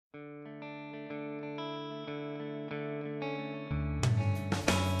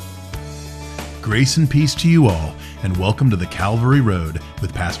Grace and peace to you all, and welcome to the Calvary Road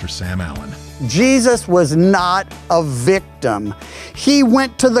with Pastor Sam Allen. Jesus was not a victim. He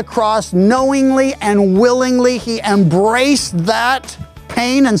went to the cross knowingly and willingly. He embraced that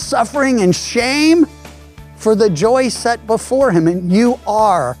pain and suffering and shame for the joy set before him. And you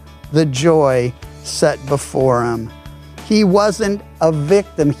are the joy set before him. He wasn't a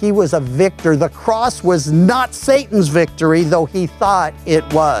victim. He was a victor. The cross was not Satan's victory, though he thought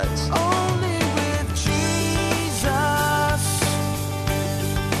it was.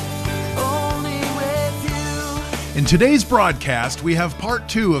 In today's broadcast, we have part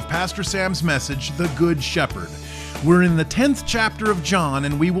 2 of Pastor Sam's message, The Good Shepherd. We're in the 10th chapter of John,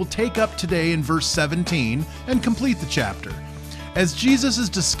 and we will take up today in verse 17 and complete the chapter. As Jesus is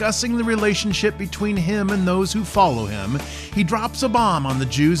discussing the relationship between him and those who follow him, he drops a bomb on the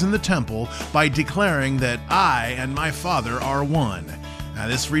Jews in the temple by declaring that I and my Father are one. Now,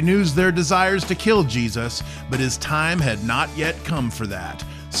 this renews their desires to kill Jesus, but his time had not yet come for that.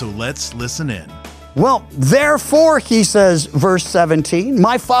 So let's listen in. Well, therefore, he says, verse 17,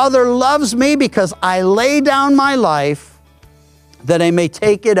 my Father loves me because I lay down my life that I may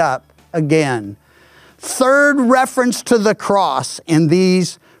take it up again. Third reference to the cross in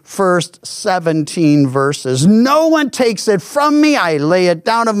these first 17 verses. No one takes it from me. I lay it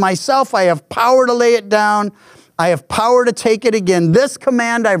down of myself. I have power to lay it down. I have power to take it again. This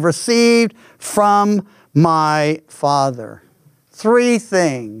command I've received from my Father. 3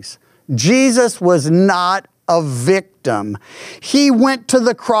 things. Jesus was not a victim. He went to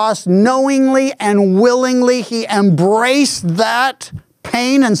the cross knowingly and willingly. He embraced that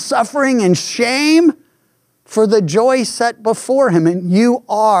pain and suffering and shame for the joy set before him. And you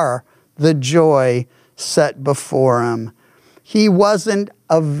are the joy set before him. He wasn't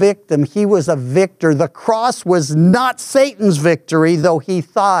a victim. He was a victor. The cross was not Satan's victory, though he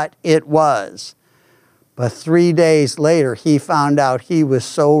thought it was. But 3 days later, he found out he was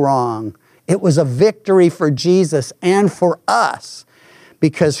so wrong. It was a victory for Jesus and for us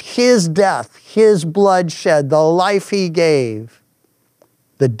because his death, his blood shed, the life he gave,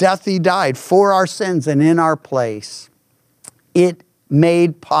 the death he died for our sins and in our place, it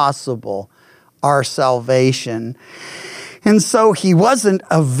made possible our salvation. And so he wasn't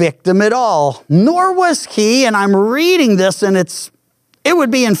a victim at all, nor was he, and I'm reading this and it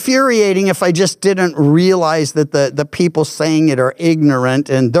would be infuriating if I just didn't realize that the people saying it are ignorant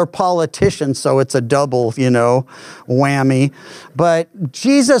and they're politicians, so it's a double, whammy. But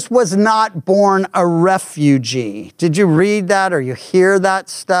Jesus was not born a refugee. Did you read that or you hear that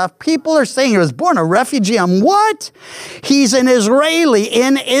stuff? People are saying he was born a refugee. What? He's an Israeli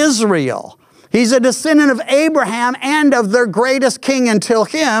in Israel. He's a descendant of Abraham and of their greatest king until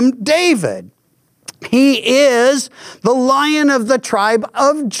him, David. He is the Lion of the tribe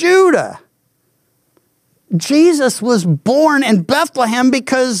of Judah. Jesus was born in Bethlehem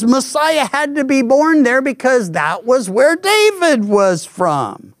because Messiah had to be born there because that was where David was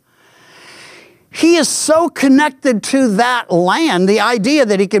from. He is so connected to that land, the idea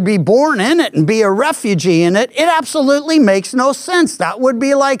that he could be born in it and be a refugee in it, it absolutely makes no sense. That would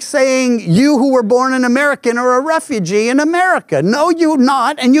be like saying you who were born an American are a refugee in America. No, you're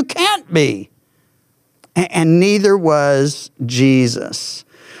not, and you can't be. And neither was Jesus.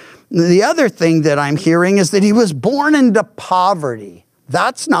 The other thing that I'm hearing is that he was born into poverty.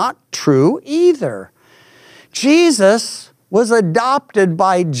 That's not true either. Jesus was adopted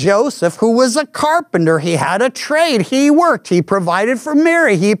by Joseph, who was a carpenter. He had a trade. He worked. He provided for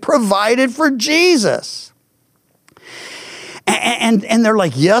Mary. He provided for Jesus. And they're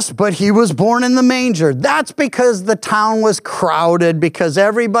like, yes, but he was born in the manger. That's because the town was crowded, because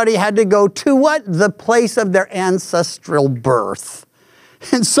everybody had to go to what? The place of their ancestral birth.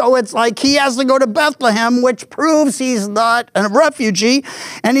 And so it's like he has to go to Bethlehem, which proves he's not a refugee.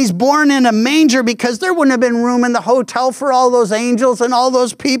 And he's born in a manger because there wouldn't have been room in the hotel for all those angels and all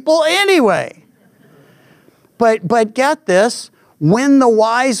those people anyway. But get this, when the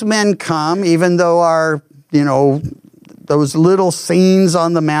wise men come, even though our, those little scenes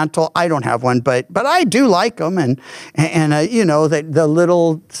on the mantle, I don't have one, but I do like them. And the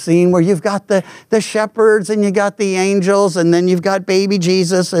little scene where you've got the shepherds and you got the angels and then you've got baby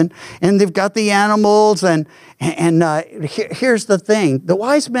Jesus and they've got the animals. And here's the thing. The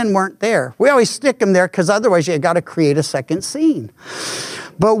wise men weren't there. We always stick them there because otherwise you got to create a second scene.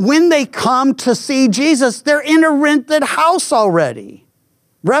 But when they come to see Jesus, they're in a rented house already.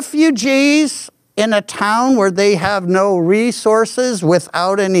 Refugees in a town where they have no resources,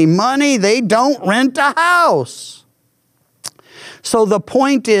 without any money, they don't rent a house. So the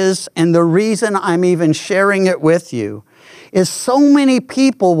point is, and the reason I'm even sharing it with you, is so many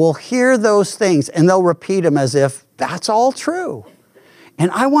people will hear those things and they'll repeat them as if that's all true. And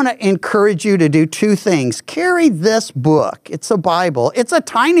I want to encourage you to do two things. Carry this book. It's a Bible. It's a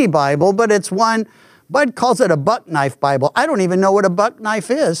tiny Bible, but it's one, Bud calls it a buck knife Bible. I don't even know what a buck knife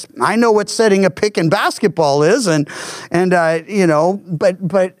is. I know what setting a pick in basketball is, but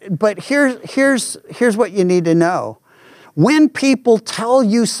here's what you need to know. When people tell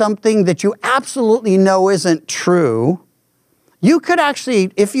you something that you absolutely know isn't true, you could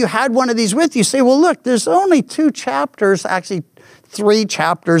actually, if you had one of these with you, say, well, look, there's only 2 chapters, actually 3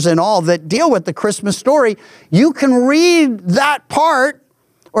 chapters in all that deal with the Christmas story. You can read that part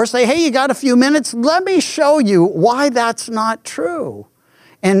or say, hey, you got a few minutes? Let me show you why that's not true.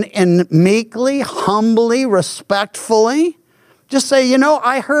 And meekly, humbly, respectfully, just say,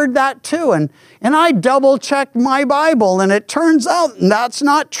 I heard that too. And I double-checked my Bible, and it turns out that's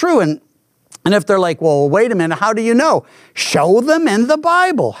not true. And if they're like, well, wait a minute, how do you know? Show them in the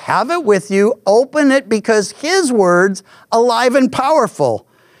Bible. Have it with you. Open it, because His word's alive and powerful.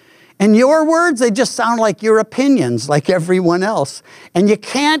 And your words, they just sound like your opinions, like everyone else. And you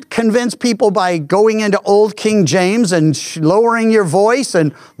can't convince people by going into Old King James and lowering your voice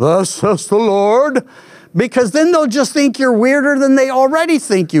and, thus says the Lord, because then they'll just think you're weirder than they already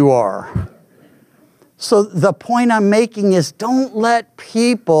think you are. So the point I'm making is, don't let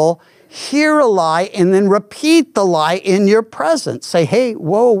people hear a lie and then repeat the lie in your presence. Say, hey,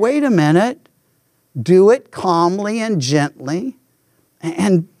 whoa, wait a minute. Do it calmly and gently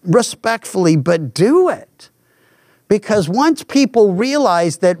and respectfully, but do it. Because once people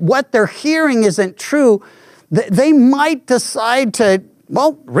realize that what they're hearing isn't true, they might decide to,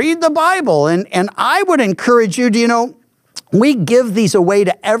 read the Bible. And I would encourage you, we give these away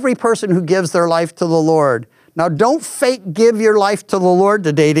to every person who gives their life to the Lord. Now, don't fake give your life to the Lord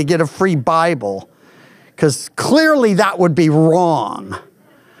today to get a free Bible, because clearly that would be wrong.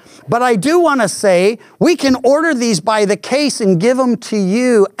 But I do want to say, we can order these by the case and give them to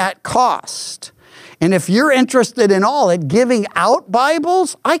you at cost. And if you're interested in all at giving out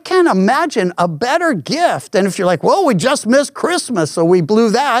Bibles, I can't imagine a better gift. And if you're like, well, we just missed Christmas, so we blew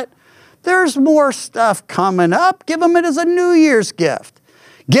that. There's more stuff coming up. Give them it as a New Year's gift.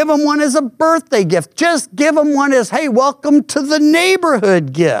 Give them one as a birthday gift. Just give them one as, hey, welcome to the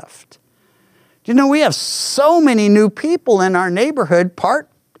neighborhood gift. We have so many new people in our neighborhood,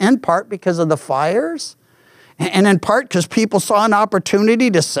 in part because of the fires, and in part because people saw an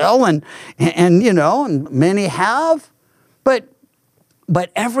opportunity to sell, and many have.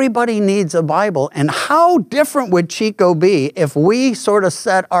 But everybody needs a Bible. And how different would Chico be if we sort of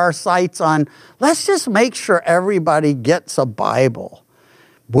set our sights on, let's just make sure everybody gets a Bible?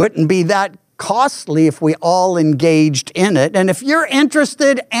 Wouldn't be that costly if we all engaged in it. And if you're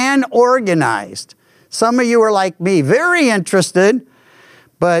interested and organized, some of you are like me, very interested,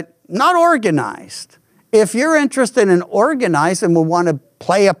 but not organized. If you're interested in organized and will want to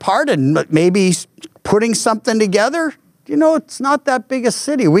play a part in maybe putting something together, it's not that big a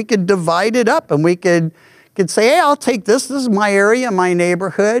city. We could divide it up and we could say, hey, I'll take this. This is my area, my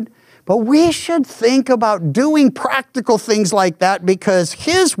neighborhood. But we should think about doing practical things like that, because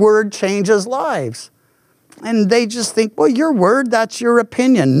His word changes lives. And they just think, well, your word, that's your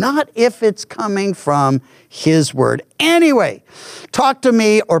opinion. Not if it's coming from His word. Anyway, talk to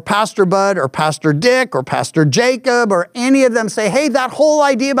me or Pastor Bud or Pastor Dick or Pastor Jacob or any of them. Say, hey, that whole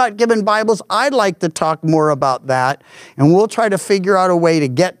idea about giving Bibles, I'd like to talk more about that. And we'll try to figure out a way to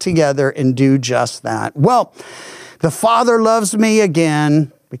get together and do just that. Well, the Father loves me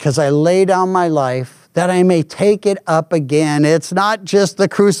again because I lay down my life that I may take it up again. It's not just the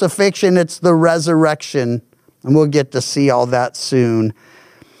crucifixion, it's the resurrection. And we'll get to see all that soon.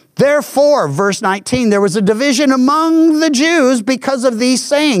 Therefore, verse 19, there was a division among the Jews because of these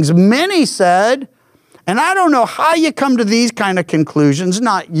sayings. Many said, and I don't know how you come to these kind of conclusions,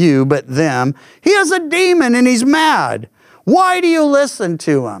 not you, but them. He has a demon and he's mad. Why do you listen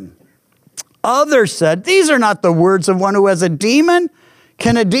to him? Others said, these are not the words of one who has a demon.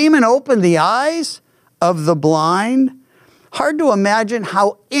 Can a demon open the eyes of the blind? Hard to imagine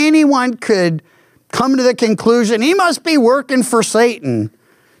how anyone could come to the conclusion, he must be working for Satan.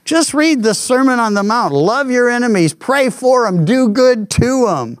 Just read the Sermon on the Mount. Love your enemies, pray for them, do good to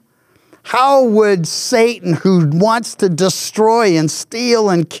them. How would Satan, who wants to destroy and steal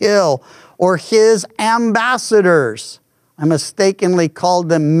and kill, or his ambassadors? I mistakenly called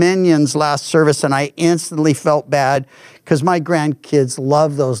them minions last service, and I instantly felt bad because my grandkids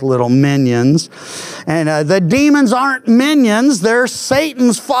love those little minions. And the demons aren't minions. They're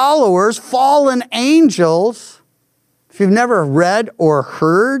Satan's followers, fallen angels. If you've never read or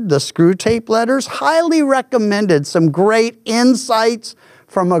heard the Screw Tape Letters, highly recommended. Some great insights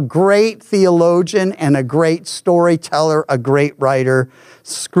from a great theologian and a great storyteller, a great writer.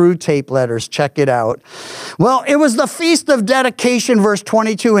 Screw Tape Letters, check it out. Well, it was the Feast of Dedication, verse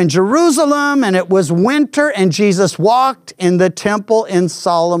 22, in Jerusalem, and it was winter, and Jesus walked in the temple in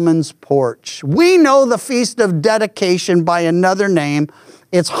Solomon's porch. We know the Feast of Dedication by another name.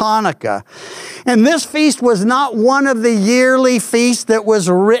 It's Hanukkah. And this feast was not one of the yearly feasts that was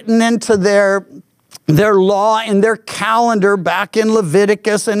written into their law in their calendar back in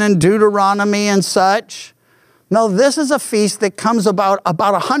Leviticus and in Deuteronomy and such. No, this is a feast that comes about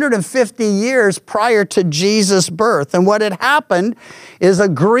 150 years prior to Jesus' birth. And what had happened is a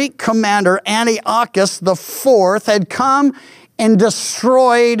Greek commander, Antiochus IV, had come and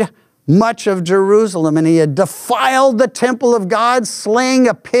destroyed much of Jerusalem, and he had defiled the temple of God, slaying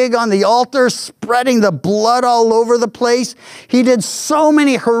a pig on the altar, spreading the blood all over the place. He did so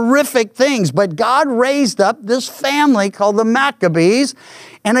many horrific things, but God raised up this family called the Maccabees,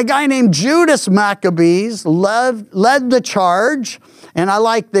 and a guy named Judas Maccabees led the charge, and I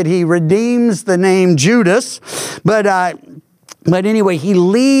like that he redeems the name Judas, but anyway, he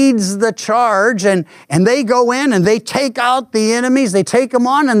leads the charge, and they go in and they take out the enemies. They take them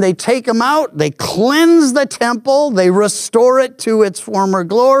on and they take them out. They cleanse the temple. They restore it to its former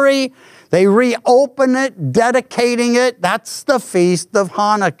glory. They reopen it, dedicating it. That's the Feast of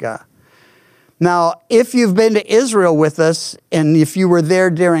Hanukkah. Now, if you've been to Israel with us, and if you were there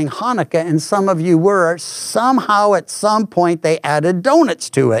during Hanukkah, and some of you were, somehow at some point they added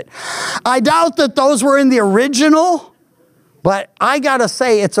donuts to it. I doubt that those were in the original, but I gotta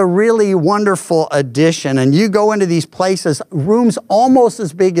say, it's a really wonderful addition. And you go into these places, rooms almost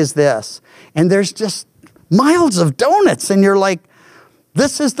as big as this, and there's just miles of donuts, and you're like,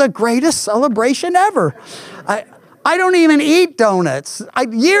 this is the greatest celebration ever. I don't even eat donuts.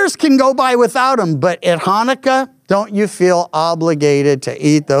 Years can go by without them, but at Hanukkah, don't you feel obligated to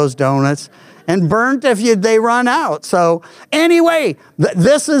eat those donuts? And burnt if they run out. So anyway,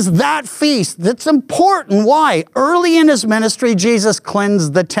 this is that feast that's important. Why? Early in his ministry, Jesus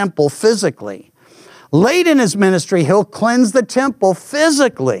cleansed the temple physically. Late in his ministry, he'll cleanse the temple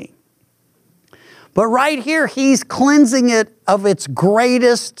physically. But right here, he's cleansing it of its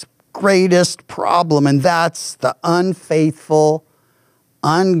greatest problem, and that's the unfaithful,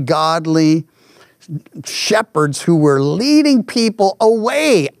 ungodly shepherds who were leading people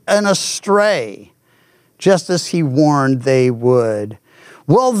away and astray, just as he warned they would.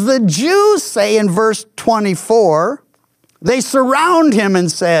 Well, the Jews say in verse 24, they surround him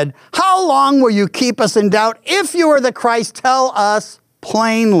and said, "How long will you keep us in doubt? If you are the Christ, tell us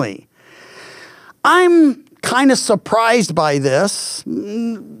plainly." I'm kind of surprised by this,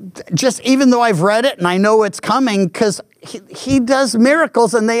 just even though I've read it and I know it's coming, because he does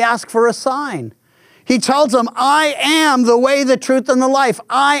miracles and they ask for a sign. He tells them, I am the way, the truth, and the life.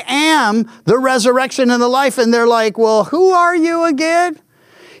 I am the resurrection and the life. And they're like, well, who are you again?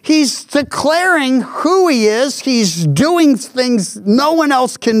 He's declaring who he is. He's doing things no one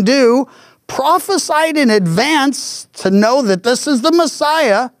else can do, prophesied in advance to know that this is the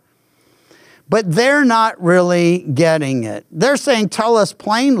Messiah. But they're not really getting it. They're saying, tell us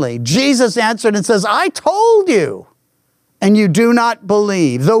plainly. Jesus answered and says, I told you, and you do not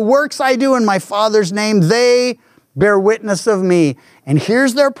believe. The works I do in my Father's name, they bear witness of me. And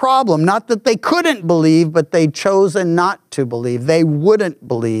here's their problem. Not that they couldn't believe, but they'd chosen not to believe. They wouldn't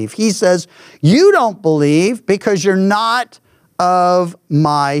believe. He says, you don't believe because you're not of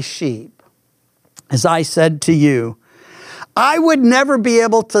my sheep. As I said to you, I would never be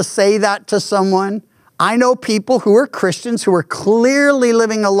able to say that to someone. I know people who are Christians who are clearly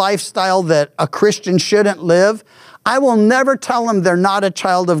living a lifestyle that a Christian shouldn't live. I will never tell them they're not a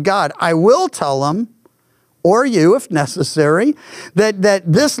child of God. I will tell them, or you if necessary, that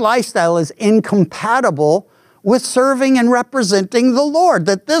this lifestyle is incompatible with serving and representing the Lord,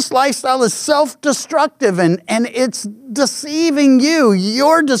 that this lifestyle is self-destructive and it's deceiving you.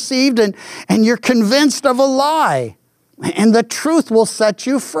 You're deceived and you're convinced of a lie. And the truth will set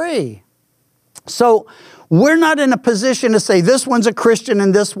you free. So we're not in a position to say this one's a Christian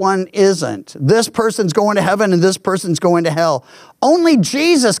and this one isn't. This person's going to heaven and this person's going to hell. Only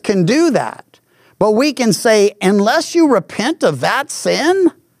Jesus can do that. But we can say, unless you repent of that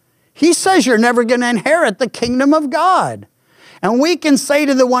sin, he says you're never going to inherit the kingdom of God. And we can say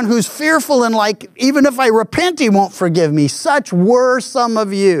to the one who's fearful and like, even if I repent, he won't forgive me. Such were some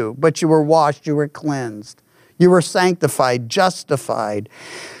of you, but you were washed, you were cleansed. You were sanctified, justified.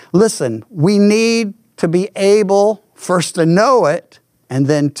 Listen, we need to be able first to know it and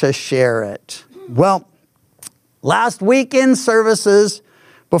then to share it. Well, Last weekend services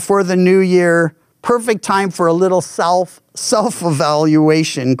before the new year, perfect time for a little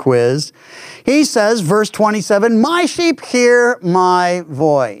self-evaluation quiz. He says, verse 27, my sheep hear my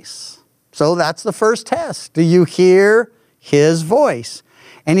voice. So that's the first test. Do you hear his voice?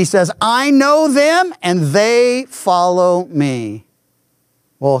 And he says, I know them and they follow me.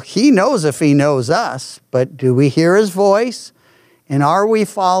 Well, he knows if he knows us, but do we hear his voice? And are we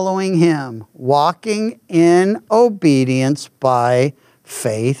following him, walking in obedience by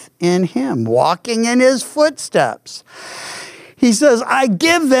faith in him, walking in his footsteps? He says, I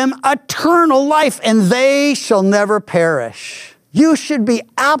give them eternal life and they shall never perish. You should be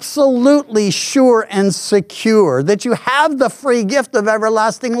absolutely sure and secure that you have the free gift of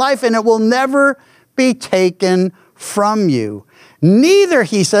everlasting life and it will never be taken from you. Neither,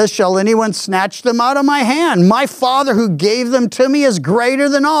 he says, shall anyone snatch them out of my hand. My Father who gave them to me is greater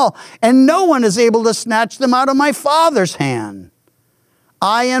than all, and no one is able to snatch them out of my Father's hand.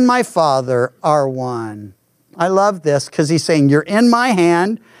 I and my Father are one. I love this because he's saying, you're in my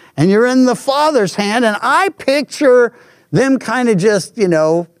hand and you're in the Father's hand. And I picture them kind of just,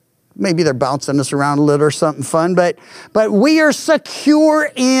 maybe they're bouncing us around a little or something fun, but we are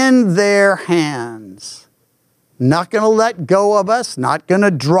secure in their hands. Not going to let go of us, not going to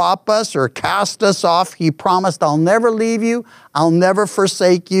drop us or cast us off. He promised, I'll never leave you. I'll never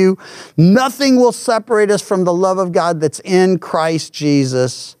forsake you. Nothing will separate us from the love of God that's in Christ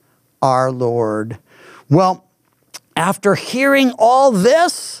Jesus, our Lord. Well, after hearing all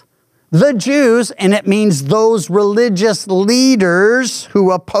this, the Jews, and it means those religious leaders who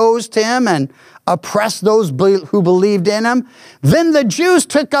opposed him and oppressed those who believed in him, then the Jews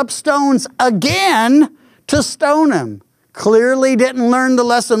took up stones again to stone him. Clearly didn't learn the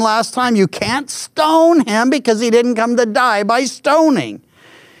lesson last time. You can't stone him because he didn't come to die by stoning.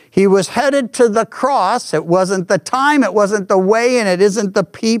 He was headed to the cross. It wasn't the time, it wasn't the way, and it isn't the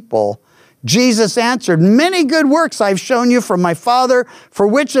people. Jesus answered, many good works I've shown you from my Father. For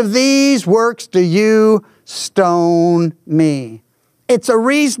which of these works do you stone me? It's a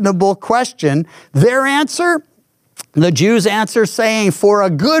reasonable question. Their answer, the Jews answer saying, for a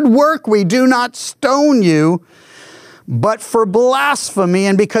good work we do not stone you, but for blasphemy,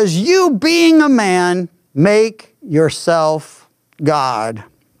 and because you, being a man, make yourself God.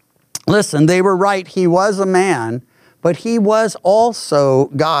 Listen, they were right. He was a man, but he was also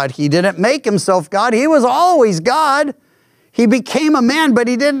God. He didn't make himself God. He was always God. He became a man, but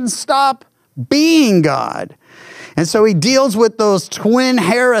he didn't stop being God. And so he deals with those twin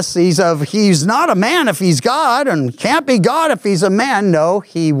heresies of he's not a man if he's God and can't be God if he's a man. No,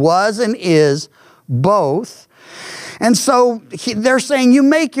 he was and is both. And so they're saying you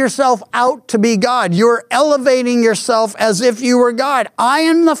make yourself out to be God. You're elevating yourself as if you were God. I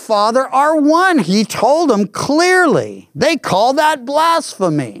and the Father are one. He told them clearly. They call that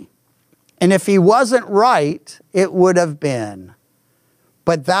blasphemy. And if he wasn't right, it would have been.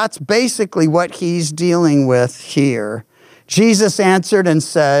 But that's basically what he's dealing with here. Jesus answered and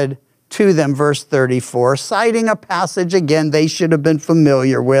said to them, verse 34, citing a passage again they should have been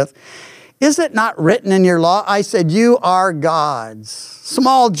familiar with, is it not written in your law? I said, you are gods.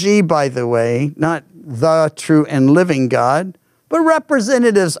 Small g, by the way, not the true and living God, but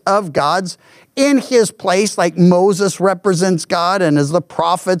representatives of gods in his place, like Moses represents God and as the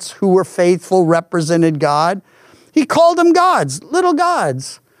prophets who were faithful represented God. He called them gods, little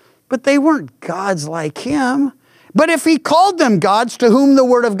gods, but they weren't gods like him. But if he called them gods to whom the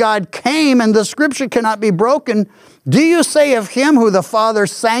word of God came and the scripture cannot be broken, do you say of him who the Father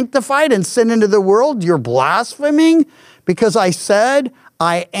sanctified and sent into the world, you're blaspheming? Because I said,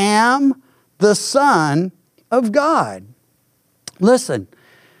 I am the Son of God. Listen,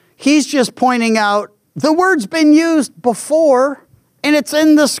 he's just pointing out the word's been used before. And it's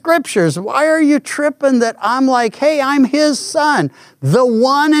in the scriptures. Why are you tripping that I'm like, hey, I'm his son, the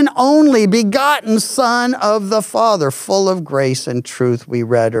one and only begotten Son of the Father, full of grace and truth, we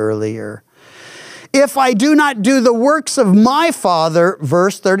read earlier. If I do not do the works of my Father,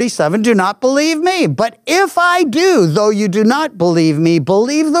 verse 37, do not believe me. But if I do, though you do not believe me,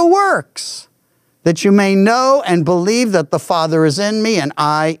 believe the works, that you may know and believe that the Father is in me and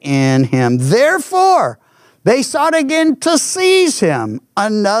I in him. Therefore, they sought again to seize him,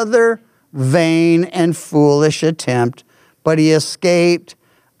 another vain and foolish attempt, but he escaped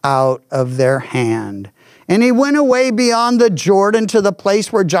out of their hand. And he went away beyond the Jordan to the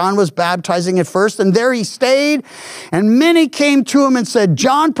place where John was baptizing at first, and there he stayed. And many came to him and said,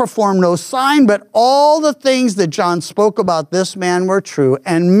 John performed no sign, but all the things that John spoke about this man were true.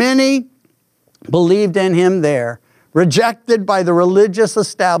 And many believed in him there, rejected by the religious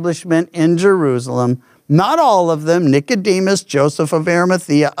establishment in Jerusalem. Not all of them. Nicodemus, Joseph of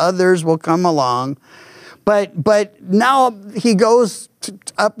Arimathea, others will come along. But now he goes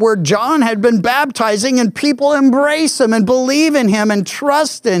up where John had been baptizing, and people embrace him and believe in him and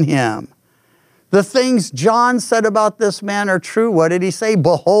trust in him. The things John said about this man are true. What did he say?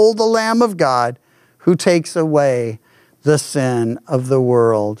 Behold the Lamb of God who takes away the sin of the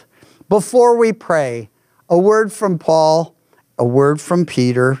world. Before we pray, a word from Paul, a word from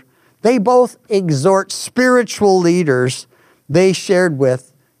Peter. They both exhort spiritual leaders they shared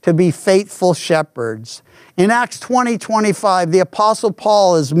with to be faithful shepherds. In Acts 20:25, the Apostle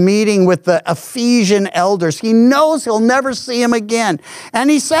Paul is meeting with the Ephesian elders. He knows he'll never see them again,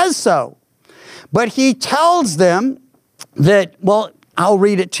 and he says so. But he tells them that, well, I'll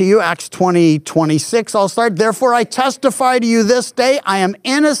read it to you, Acts 20:26. I'll start. Therefore I testify to you this day, I am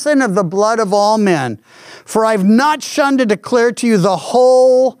innocent of the blood of all men, for I have not shunned to declare to you the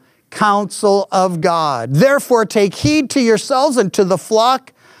whole counsel of God. Therefore take heed to yourselves and to the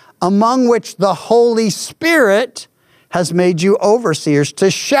flock among which the Holy Spirit has made you overseers, to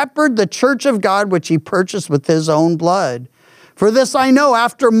shepherd the church of God which he purchased with his own blood. For this I know,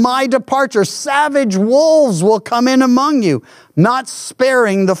 after my departure, savage wolves will come in among you, not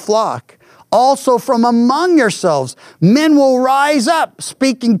sparing the flock. Also from among yourselves, men will rise up,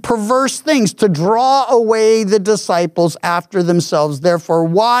 speaking perverse things to draw away the disciples after themselves. Therefore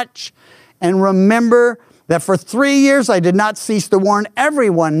watch and remember that for 3 years I did not cease to warn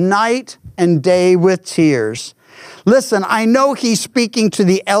everyone night and day with tears. Listen, I know he's speaking to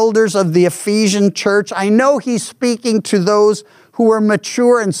the elders of the Ephesian church. I know he's speaking to those who are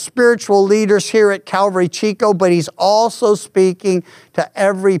mature and spiritual leaders here at Calvary Chico, but he's also speaking to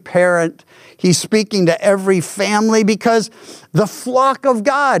every parent. He's speaking to every family, because the flock of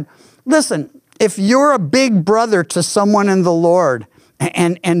God, listen, if you're a big brother to someone in the Lord,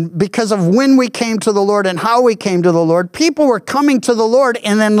 and because of when we came to the Lord and how we came to the Lord, people were coming to the Lord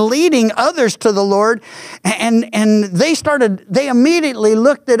and then leading others to the Lord. And they immediately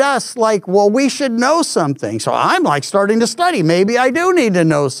looked at us like, well, we should know something. So I'm like starting to study. Maybe I do need to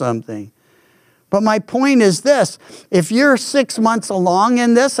know something. But my point is this: if you're 6 months along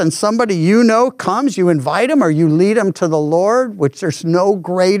in this and somebody you know comes, you invite them or you lead them to the Lord, which there's no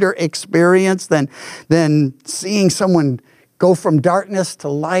greater experience than seeing someone go from darkness to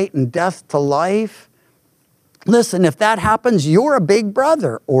light and death to life. Listen, if that happens, you're a big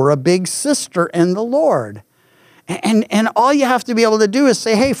brother or a big sister in the Lord. And all you have to be able to do is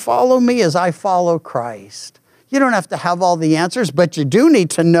say, hey, follow me as I follow Christ. You don't have to have all the answers, but you do need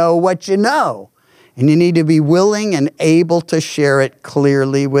to know what you know. And you need to be willing and able to share it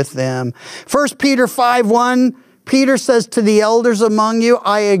clearly with them. 1 Peter 5:1, Peter says to the elders among you,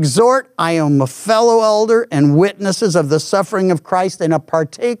 I exhort, I am a fellow elder and witnesses of the suffering of Christ and a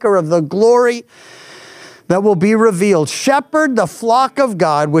partaker of the glory that will be revealed. Shepherd the flock of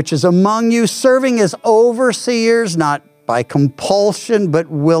God which is among you, serving as overseers, not by compulsion, but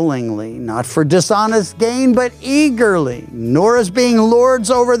willingly, not for dishonest gain, but eagerly, nor as being lords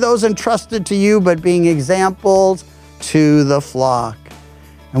over those entrusted to you, but being examples to the flock.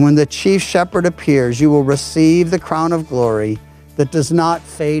 And when the chief shepherd appears, you will receive the crown of glory that does not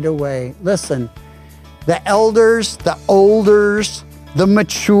fade away. Listen, the elders, the olders, the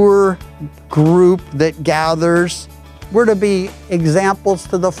mature group that gathers, we're to be examples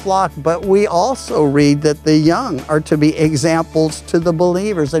to the flock, but we also read that the young are to be examples to the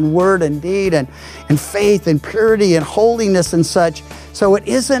believers in word and deed and faith and purity and holiness and such. So it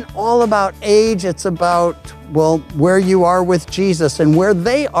isn't all about age, it's about, well, where you are with Jesus and where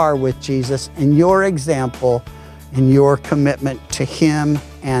they are with Jesus and your example and your commitment to Him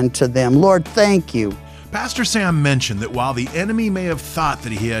and to them. Lord, thank you. Pastor Sam mentioned that while the enemy may have thought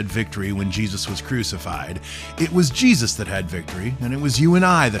that he had victory when Jesus was crucified, it was Jesus that had victory, and it was you and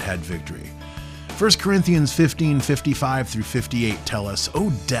I that had victory. 1 Corinthians 15:55-58 tell us, O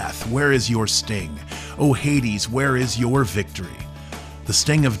death, where is your sting? O Hades, where is your victory? The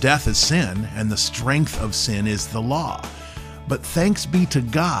sting of death is sin, and the strength of sin is the law. But thanks be to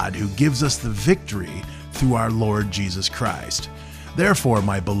God who gives us the victory through our Lord Jesus Christ. Therefore,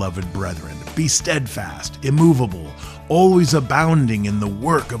 my beloved brethren, be steadfast, immovable, always abounding in the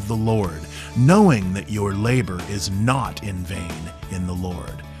work of the Lord, knowing that your labor is not in vain in the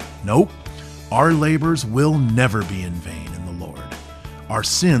Lord. Nope, our labors will never be in vain in the Lord. Our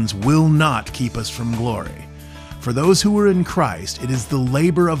sins will not keep us from glory. For those who are in Christ, it is the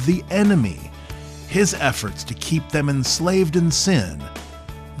labor of the enemy, his efforts to keep them enslaved in sin.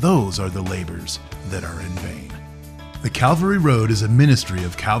 Those are the labors that are in vain. The Calvary Road is a ministry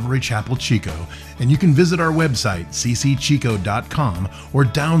of Calvary Chapel Chico, and you can visit our website, ccchico.com, or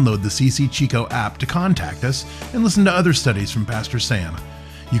download the CC Chico app to contact us and listen to other studies from Pastor Sam.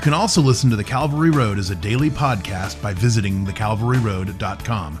 You can also listen to The Calvary Road as a daily podcast by visiting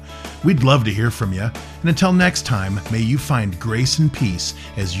thecalvaryroad.com. We'd love to hear from you, and until next time, may you find grace and peace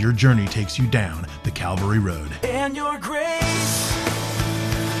as your journey takes you down the Calvary Road. And your grace